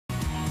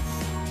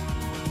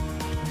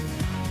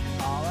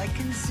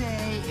can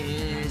say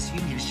is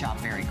you need to shop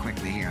very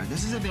quickly here.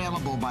 This is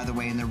available, by the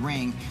way, in the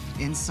ring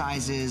in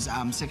sizes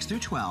 6 through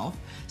 12.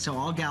 So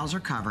all gals are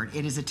covered.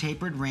 It is a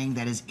tapered ring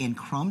that is in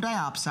chrome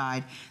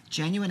diopside,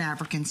 genuine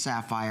African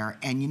sapphire,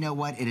 and you know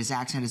what? It is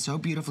accented so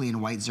beautifully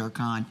in white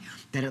zircon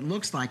that it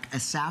looks like a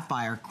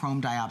sapphire,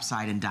 chrome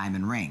diopside, and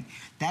diamond ring.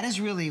 That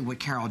is really what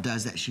Carol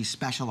does, that she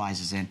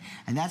specializes in,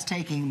 and that's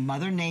taking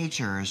Mother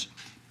Nature's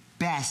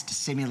best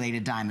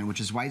simulated diamond,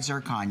 which is white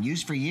zircon,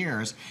 used for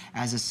years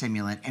as a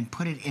simulant, and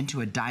put it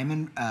into a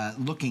diamond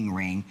looking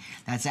ring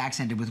that's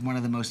accented with one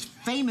of the most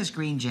famous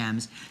green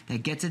gems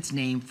that gets its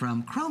name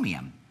from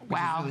chromium.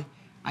 Wow.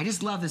 I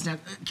just love this. Now,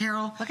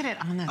 Carol. Look at it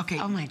on the, okay,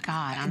 oh my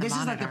God, on the this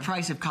monitor. is like the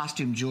price of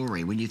costume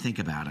jewelry when you think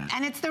about it.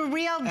 And it's the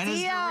real deal. And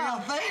it's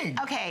the real thing.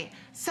 Okay,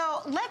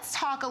 so let's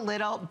talk a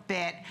little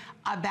bit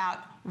about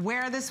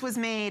where this was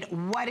made,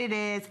 what it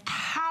is,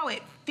 how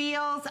it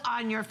feels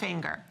on your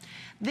finger.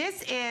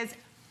 This is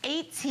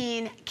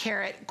 18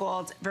 karat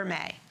gold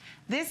vermeil.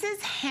 This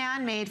is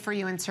handmade for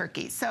you in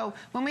Turkey. So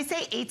when we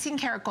say 18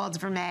 karat gold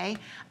vermeil,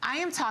 I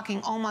am talking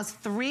almost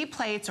 3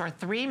 plates or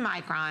 3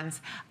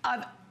 microns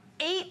of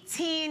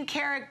 18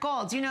 karat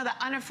gold. You know, the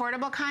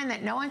unaffordable kind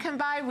that no one can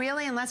buy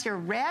really unless you're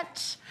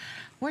rich?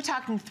 We're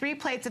talking 3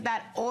 plates of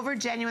that over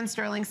genuine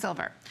sterling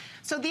silver.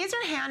 So these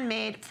are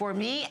handmade for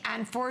me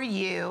and for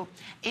you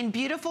in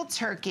beautiful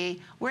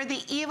Turkey, where the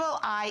evil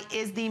eye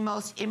is the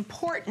most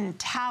important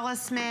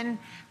talisman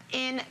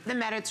in the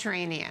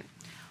Mediterranean.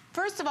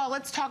 First of all,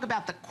 let's talk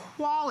about the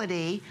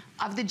quality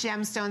of the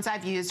gemstones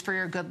I've used for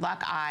your good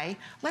luck eye.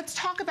 Let's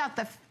talk about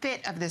the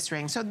fit of this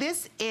ring. So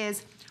this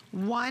is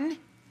 1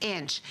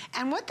 inch.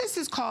 And what this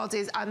is called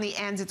is, on the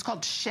ends, it's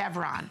called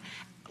chevron.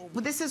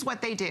 This is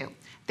what they do.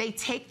 They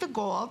take the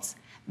golds,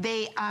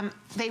 they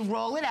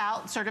roll it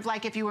out, sort of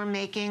like if you were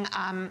making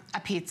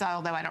a pizza,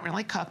 although I don't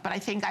really cook, but I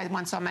think I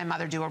once saw my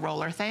mother do a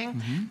roller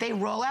thing. They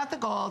roll out the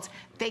golds,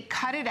 they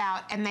cut it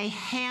out, and they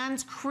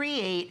hand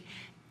create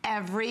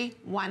every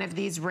one of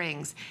these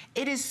rings.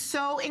 It is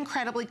so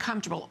incredibly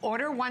comfortable.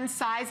 Order 1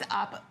 size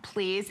up,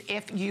 please,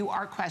 if you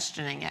are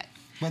questioning it.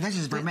 Well, this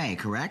is vermeil,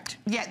 correct?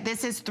 Yeah,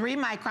 this is 3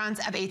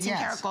 microns of 18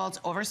 karat gold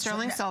over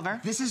sterling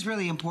silver. This is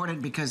really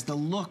important because the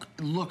look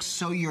looks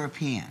so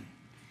European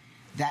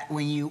that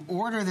when you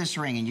order this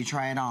ring and you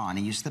try it on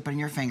and you slip it in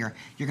your finger,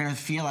 you're gonna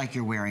feel like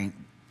you're wearing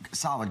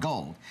solid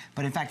gold.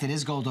 But in fact, it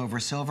is gold over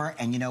silver,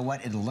 and you know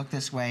what? It'll look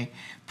this way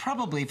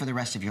probably for the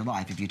rest of your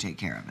life if you take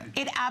care of it.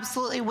 It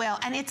absolutely will,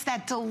 and it's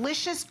that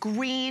delicious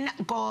green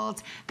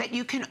gold that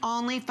you can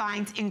only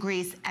find in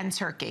Greece and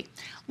Turkey.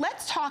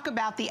 Let's talk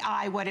about the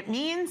eye, what it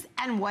means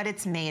and what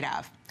it's made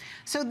of.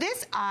 So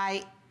this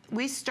eye,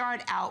 we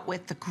start out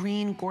with the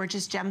green,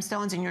 gorgeous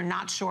gemstones, and you're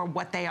not sure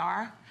what they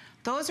are.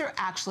 Those are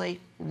actually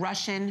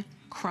Russian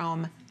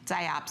chrome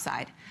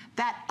diopside.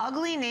 That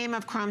ugly name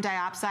of chrome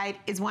diopside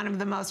is one of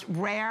the most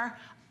rare,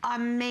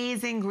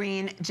 amazing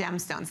green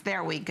gemstones.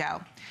 There we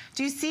go.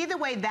 Do you see the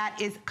way that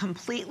is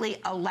completely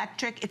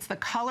electric? It's the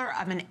color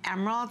of an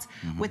emerald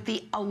with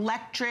the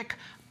electric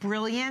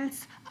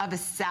brilliance of a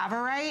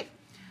tsavorite.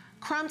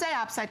 Chrome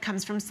diopside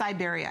comes from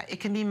Siberia. It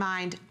can be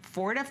mined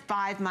 4 to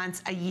 5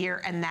 months a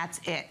year, and that's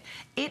it.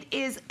 It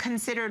is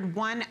considered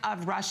one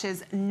of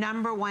Russia's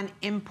 #1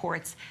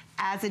 imports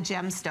as a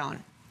gemstone.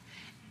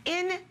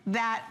 In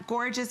that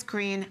gorgeous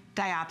green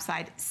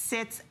diopside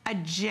sits a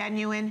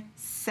genuine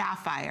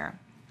sapphire.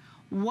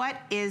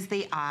 What is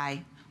the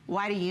eye?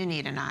 Why do you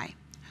need an eye?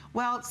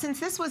 Well, since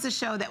this was a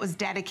show that was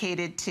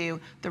dedicated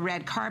to the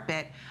red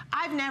carpet,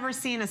 I've never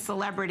seen a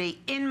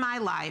celebrity in my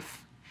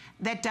life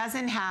that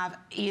doesn't have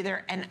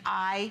either an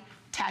eye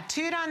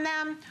tattooed on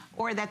them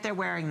or that they're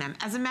wearing them.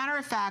 As a matter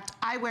of fact,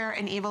 I wear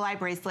an evil eye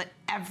bracelet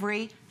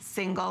every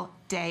single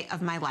day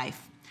of my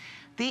life.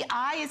 The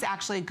eye is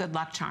actually a good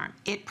luck charm.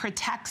 It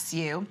protects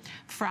you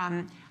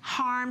from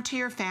harm to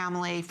your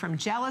family, from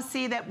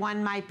jealousy that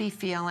one might be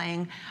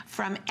feeling,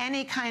 from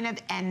any kind of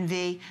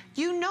envy.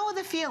 You know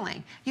the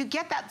feeling. You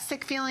get that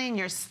sick feeling in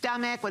your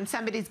stomach when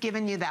somebody's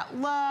giving you that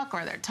look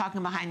or they're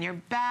talking behind your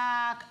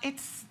back.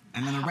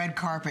 And on the red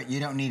carpet,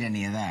 you don't need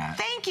any of that.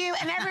 Thank you,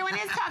 and everyone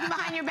is talking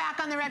behind your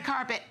back on the red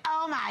carpet.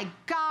 Oh my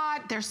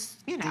God, there's,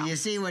 you know. Do you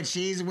see what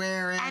she's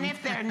wearing? And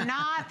if they're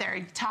not,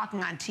 they're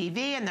talking on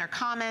TV and they're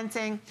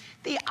commenting.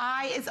 The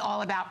eye is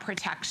all about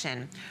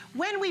protection.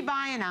 When we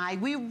buy an eye,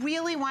 we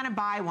really want to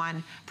buy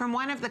one from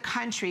one of the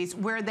countries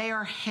where they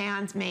are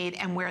handmade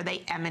and where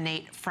they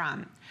emanate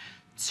from.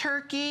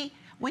 Turkey,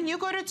 when you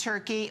go to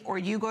Turkey or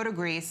you go to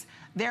Greece,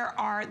 there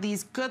are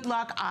these good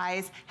luck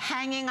eyes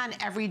hanging on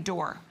every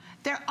door.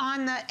 They're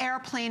on the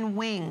airplane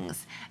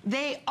wings.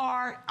 They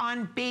are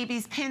on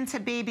babies, pinned to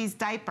babies'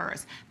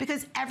 diapers,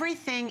 because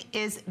everything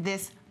is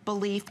this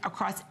belief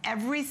across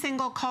every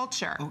single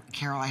culture. Oh,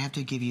 Carol, I have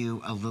to give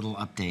you a little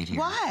update here.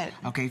 What?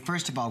 Okay,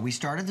 first of all, we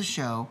started the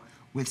show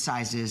with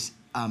sizes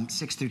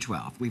 6 through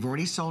 12. We've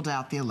already sold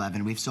out the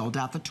 11. We've sold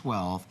out the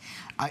 12.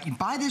 You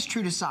buy this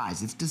true to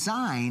size. It's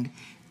designed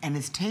and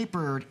it's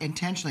tapered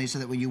intentionally so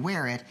that when you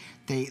wear it,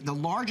 the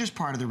largest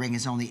part of the ring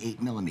is only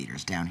 8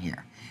 millimeters down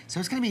here. So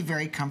it's gonna be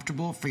very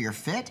comfortable for your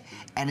fit,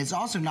 and it's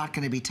also not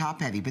gonna be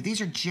top heavy. But these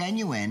are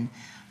genuine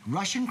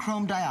Russian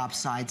chrome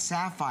diopside,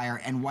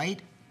 sapphire, and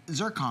white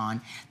zircon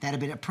that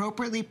have been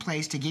appropriately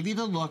placed to give you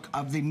the look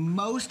of the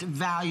most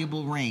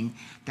valuable ring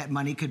that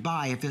money could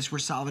buy. If this were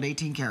solid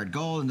 18 karat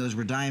gold and those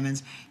were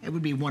diamonds, it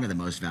would be one of the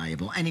most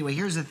valuable. Anyway,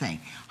 here's the thing.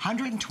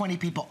 120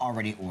 people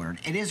already ordered.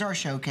 It is our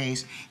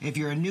showcase. If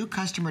you're a new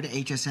customer to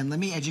HSN, let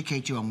me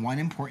educate you on one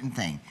important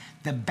thing.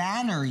 The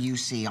banner you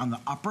see on the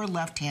upper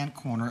left-hand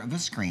corner of the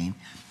screen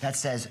that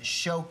says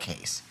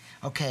showcase.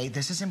 Okay,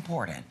 this is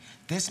important.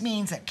 This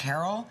means that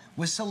Carol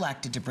was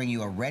selected to bring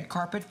you a red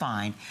carpet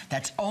find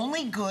that's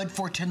only good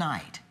for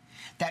tonight.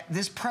 That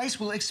this price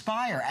will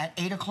expire at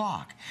 8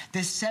 o'clock.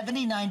 This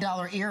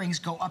 $79 earrings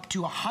go up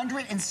to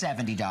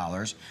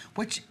 $170,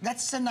 which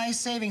that's a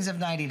nice savings of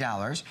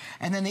 $90.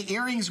 And then the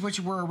earrings, which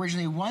were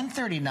originally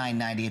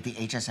 $139.90 at the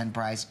HSN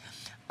price,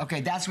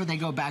 okay, that's what they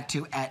go back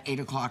to at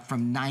 8 o'clock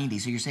from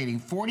 $90. So you're saving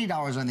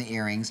 $40 on the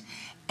earrings,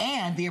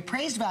 and the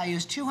appraised value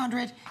is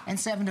 $207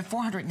 to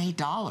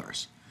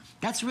 $408.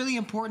 That's really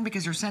important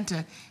because they're sent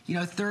to, you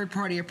know,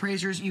 third-party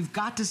appraisers. You've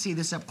got to see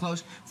this up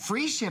close.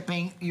 Free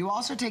shipping. You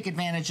also take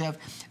advantage of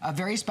a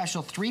very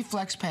special 3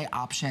 flex pay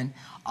option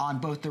on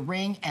both the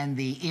ring and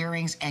the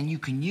earrings, and you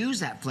can use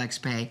that flex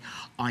pay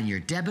on your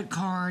debit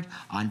card,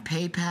 on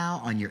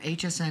PayPal, on your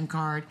HSN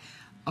card.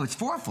 Oh, it's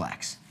 4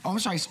 flex. Oh, I'm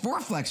sorry, it's 4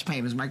 flex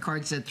payments. My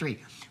card said 3.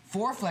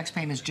 4 flex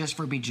payments just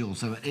for Bejeweled.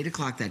 So at 8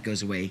 o'clock, that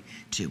goes away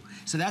too.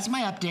 So that's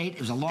my update. It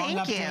was a long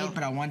update,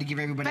 but I wanted to give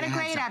everybody a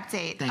heads up. But a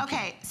great update.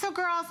 Okay, so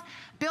girls,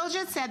 Bill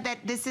just said that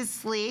this is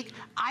sleek.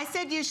 I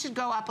said you should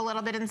go up a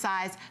little bit in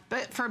size,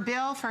 but for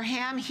Bill, for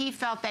him, he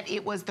felt that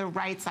it was the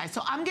right size.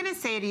 So I'm gonna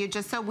say to you,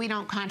 just so we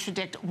don't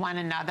contradict one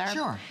another.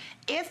 Sure.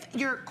 If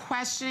you're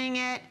questioning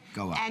it,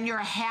 go up. And you're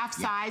a half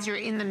size, you're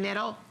in the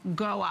middle,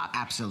 go up.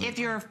 Absolutely. If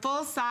you're a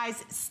full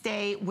size,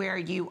 stay where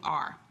you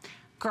are.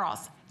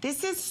 Girls,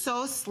 this is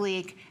so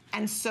sleek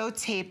and so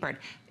tapered.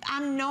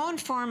 I'm known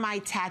for my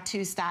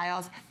tattoo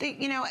styles.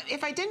 You know,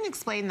 if I didn't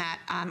explain that,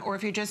 or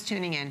if you're just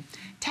tuning in,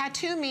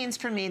 tattoo means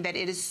for me that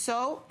it is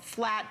so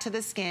flat to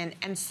the skin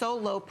and so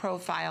low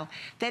profile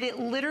that it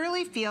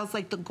literally feels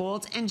like the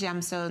golds and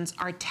gemstones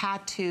are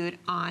tattooed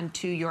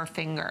onto your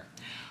finger.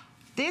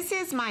 This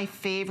is my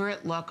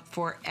favorite look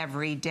for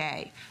every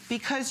day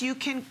because you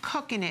can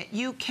cook in it.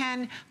 You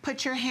can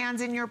put your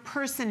hands in your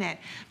purse in it.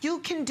 You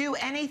can do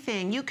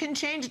anything. You can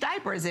change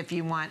diapers if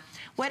you want.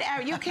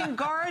 Whatever. You can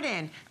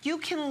garden. You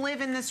can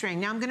live in this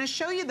ring. Now I'm going to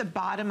show you the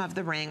bottom of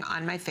the ring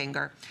on my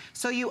finger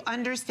so you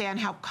understand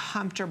how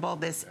comfortable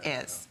this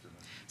is.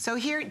 So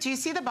here, do you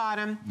see the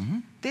bottom? Mm-hmm.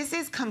 This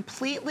is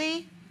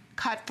completely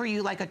cut for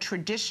you like a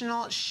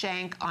traditional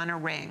shank on a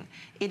ring.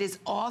 It is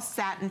all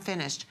satin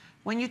finished.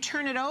 When you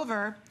turn it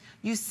over,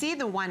 you see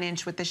the 1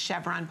 inch with the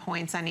chevron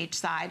points on each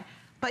side,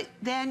 but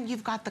then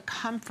you've got the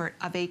comfort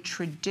of a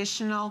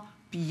traditional,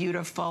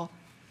 beautiful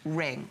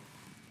ring.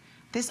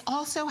 This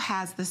also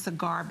has the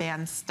cigar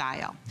band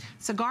style.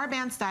 Cigar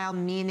band style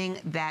meaning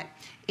that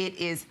it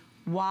is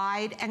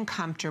wide and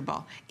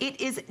comfortable. It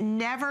is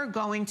never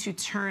going to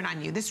turn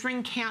on you. This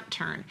ring can't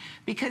turn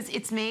because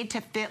it's made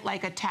to fit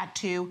like a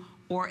tattoo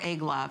or a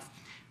glove.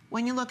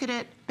 When you look at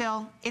it,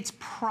 Bill, it's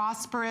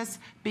prosperous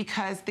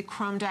because the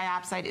chrome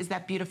diopside is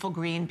that beautiful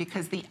green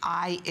because the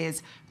eye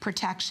is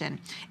protection.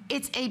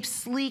 It's a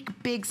sleek,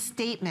 big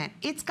statement.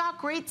 It's got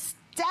great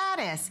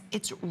status.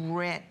 It's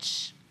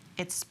rich.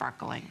 It's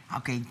sparkling.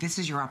 Okay, this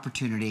is your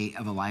opportunity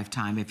of a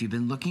lifetime. If you've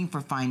been looking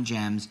for fine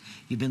gems,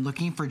 you've been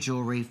looking for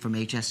jewelry from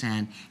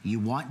HSN, you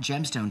want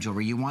gemstone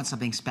jewelry, you want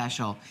something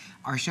special,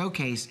 our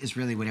showcase is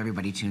really what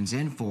everybody tunes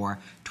in for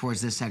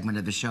towards this segment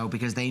of the show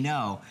because they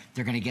know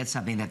they're gonna get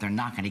something that they're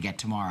not gonna get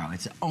tomorrow.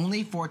 It's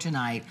only for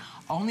tonight,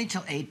 only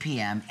till 8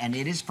 p.m., and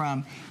it is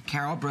from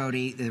Carol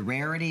Brodie, the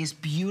Rarities,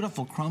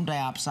 beautiful chrome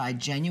diopside,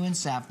 genuine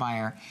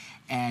sapphire,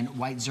 and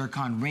white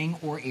zircon ring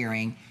or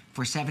earring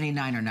for $79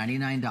 or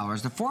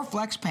 $99. The 4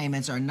 flex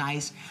payments are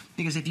nice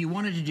because if you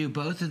wanted to do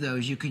both of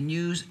those, you can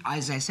use,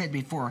 as I said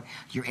before,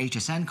 your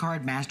HSN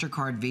card,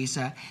 MasterCard,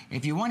 Visa.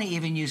 If you want to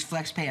even use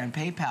flex pay on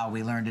PayPal,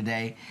 we learned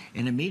today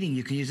in a meeting,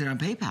 you can use it on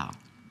PayPal.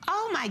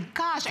 Oh my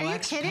gosh, are you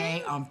kidding?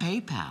 Flex pay on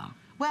PayPal.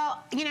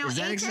 Well, you know, Is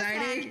that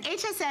exciting?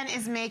 HSN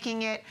is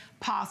making it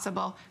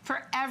possible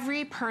for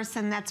every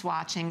person that's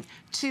watching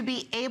to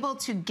be able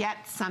to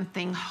get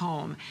something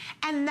home.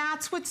 And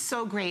that's what's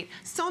so great.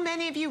 So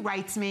many of you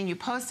write to me and you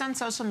post on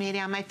social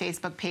media, on my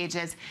Facebook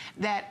pages,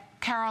 that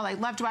Carol, I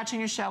loved watching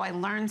your show. I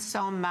learned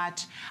so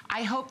much.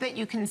 I hope that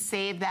you can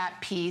save that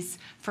piece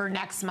for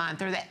next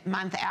month or the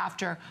month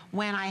after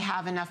when I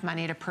have enough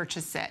money to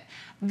purchase it.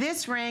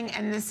 This ring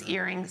and this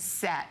earring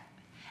set,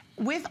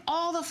 with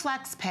all the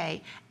flex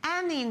pay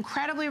and the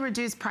incredibly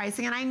reduced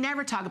pricing, and I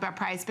never talk about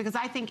price because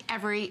I think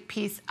every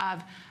piece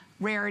of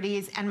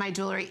Rarities and my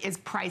jewelry is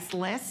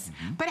priceless.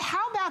 But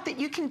how about that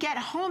you can get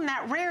home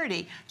that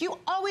rarity? You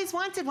always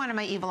wanted one of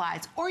my evil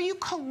eyes, or you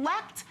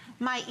collect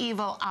my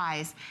evil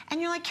eyes.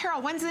 And you're like,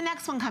 Carol, when's the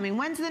next one coming?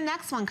 When's the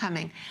next one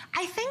coming?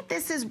 I think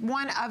this is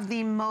one of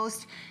the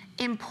most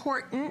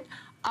important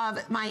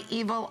of my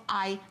Evil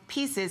Eye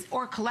pieces,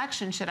 or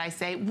collection, should I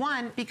say.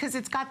 One, because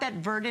it's got that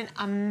verdant,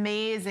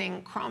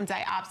 amazing chrome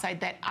diopside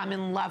that I'm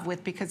in love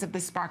with because of the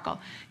sparkle.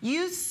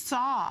 You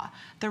saw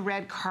the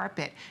red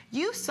carpet.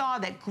 You saw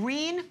that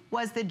green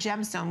was the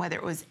gemstone, whether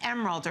it was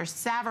emerald or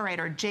saphirite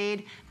or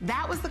jade.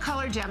 That was the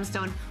color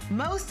gemstone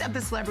most of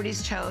the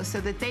celebrities chose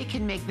so that they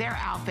can make their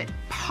outfit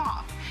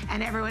pop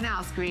and everyone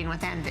else green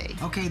with envy.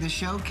 Okay, the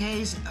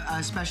showcase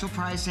special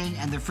pricing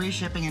and the free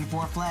shipping in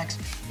 4Flex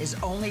is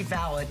only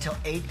valid till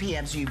 8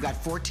 p.m., so you've got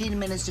 14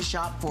 minutes to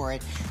shop for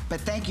it. But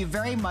thank you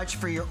very much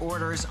for your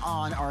orders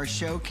on our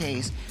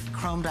showcase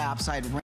chrome diopside ring.